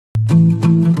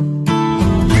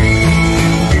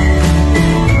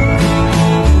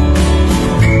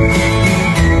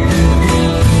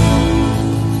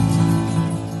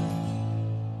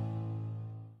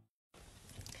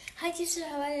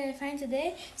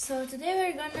today. So today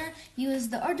we're gonna use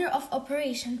the order of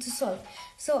operation to solve.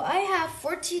 So I have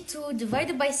 42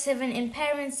 divided by 7 in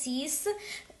parentheses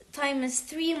times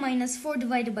 3 minus 4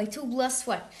 divided by 2 plus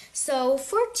 1. So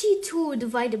 42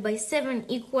 divided by 7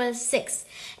 equals 6.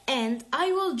 And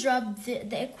I will drop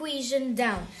the equation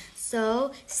down.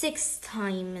 So 6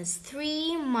 times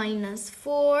 3 minus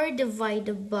 4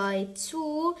 divided by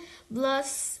 2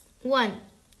 plus 1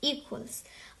 equals.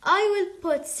 I will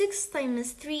put 6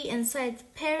 times 3 inside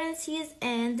parentheses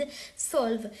and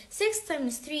solve. 6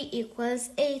 times 3 equals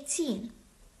 18.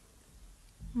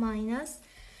 Minus,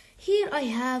 here I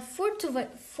have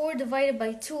 4 divided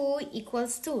by 2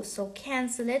 equals 2. So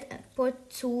cancel it and put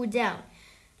 2 down.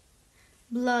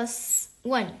 Plus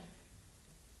 1.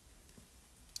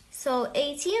 So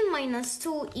 18 minus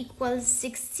 2 equals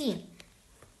 16.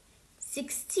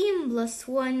 16 plus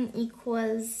 1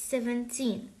 equals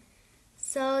 17.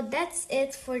 So that's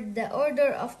it for the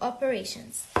order of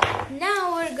operations.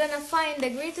 Now we're gonna find the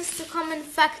greatest common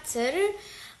factor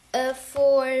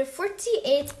for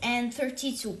 48 and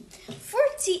 32.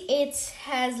 48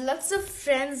 has lots of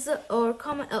friends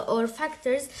or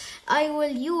factors. I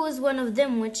will use one of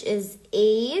them, which is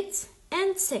 8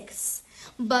 and 6.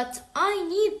 But I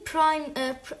need prime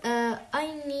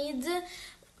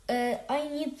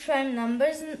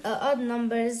numbers, odd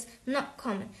numbers, not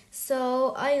common.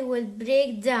 So I will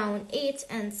break down 8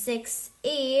 and 6.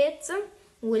 8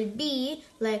 will be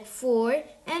like 4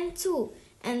 and 2.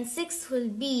 And 6 will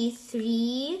be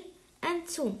 3 and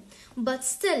 2. But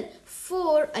still,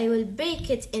 4, I will break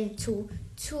it into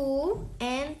 2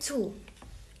 and 2.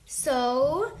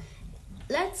 So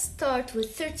let's start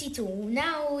with 32.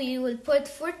 Now we will put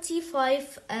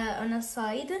 45 on a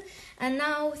side. And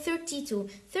now 32.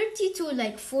 32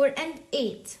 like 4 and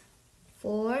 8.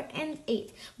 4 and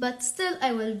 8. But still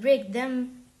I will break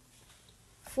them.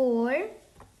 4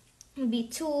 will be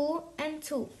 2 and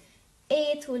 2.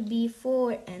 8 will be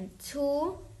 4 and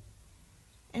 2.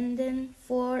 And then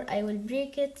 4 I will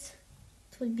break it.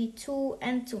 It will be 2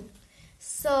 and 2.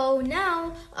 So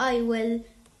now I will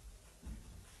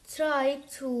try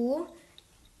to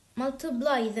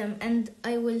multiply them and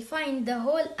I will find the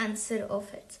whole answer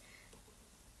of it.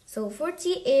 So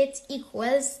 48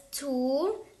 equals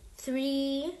 2,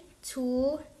 3,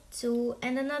 2, 2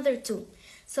 and another 2.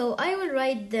 So I will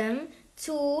write them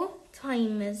 2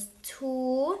 times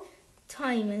 2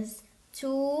 times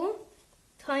 2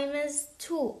 times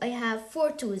 2. I have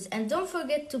 4 2's and don't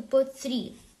forget to put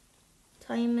 3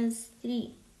 times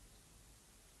 3.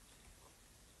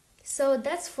 So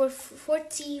that's for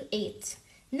 48.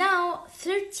 Now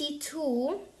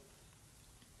 32,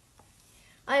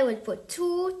 I will put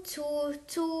 2, 2,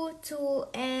 2, 2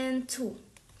 and 2.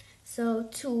 So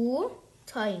 2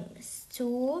 times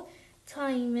 2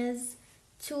 times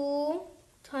 2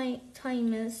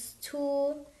 times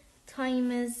 2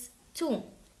 times 2.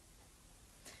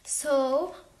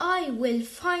 So I will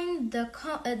find the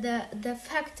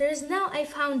factors. Now I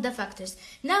found the factors.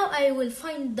 Now I will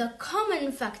find the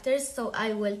common factors. So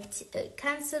I will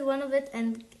cancel one of it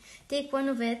and take one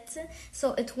of it.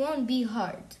 So it won't be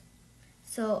hard.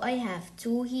 So I have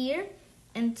 2 here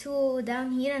and 2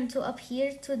 down here and 2 up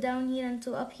here, 2 down here and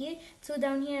 2 up here, 2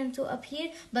 down here and 2 up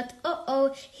here. But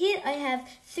here I have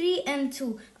 3 and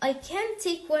 2. I can't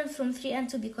take one from 3 and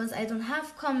 2 because I don't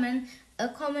have common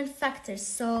factors.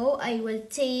 So I will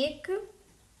take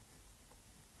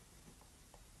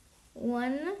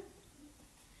 1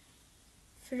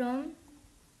 from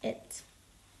it.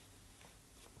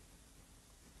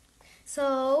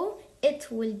 So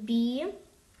it will be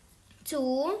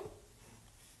 2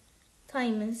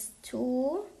 times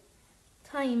 2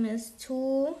 times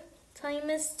 2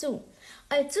 times 2.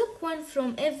 I took one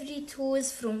from every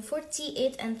 2's from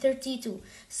 48 and 32.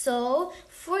 So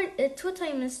 2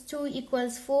 times 2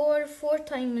 equals 4. 4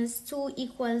 times 2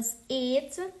 equals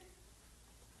 8.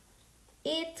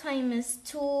 8 times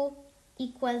 2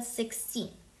 equals 16.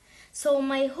 So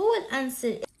my whole answer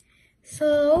is,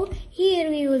 so here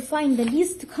we will find the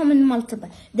least common multiple.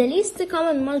 The least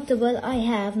common multiple, I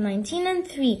have 19 and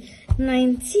 3.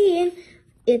 19,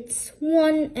 it's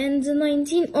 1 and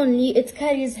 19 only. It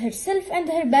carries herself and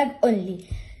her bag only.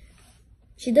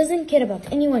 She doesn't care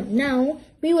about anyone. Now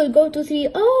we will go to 3.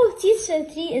 Oh, teacher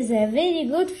 3 is a very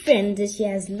good friend. She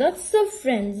has lots of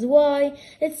friends. Why?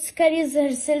 It carries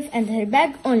herself and her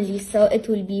bag only. So it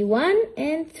will be 1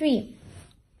 and 3.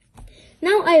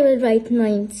 Now I will write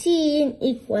 19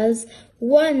 equals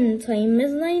 1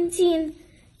 times 19.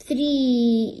 3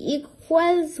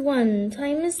 equals 1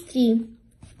 times 3.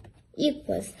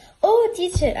 equals. Oh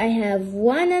teacher, I have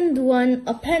 1 and 1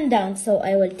 up and down, so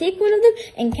I will take one of them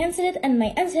and cancel it and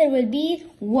my answer will be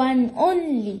 1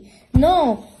 only.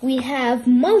 No, we have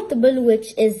multiple,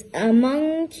 which is a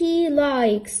monkey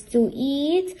likes to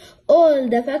eat all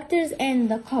the factors and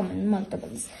the common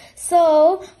multiples.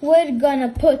 So we're gonna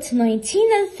put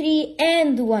 19 and 3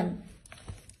 and 1.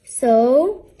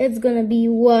 So it's gonna be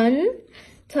 1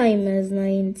 times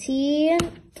 19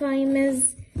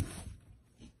 times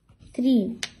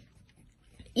 3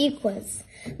 equals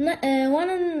 1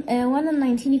 and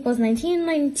 19 equals 19.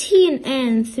 19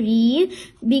 and 3,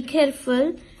 be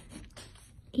careful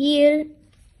here,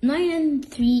 9 and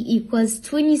 3 equals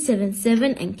 27.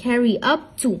 7 and carry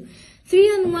up 2.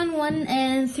 3 and 1, 1,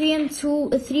 and 3 and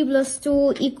 2, 3 plus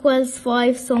 2 equals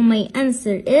 5. So my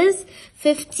answer is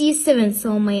 57.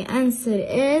 So my answer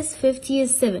is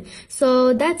 57.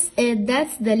 So that's it.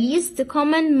 That's the least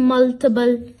common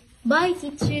multiple. Bye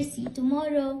teacher. See you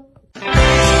tomorrow.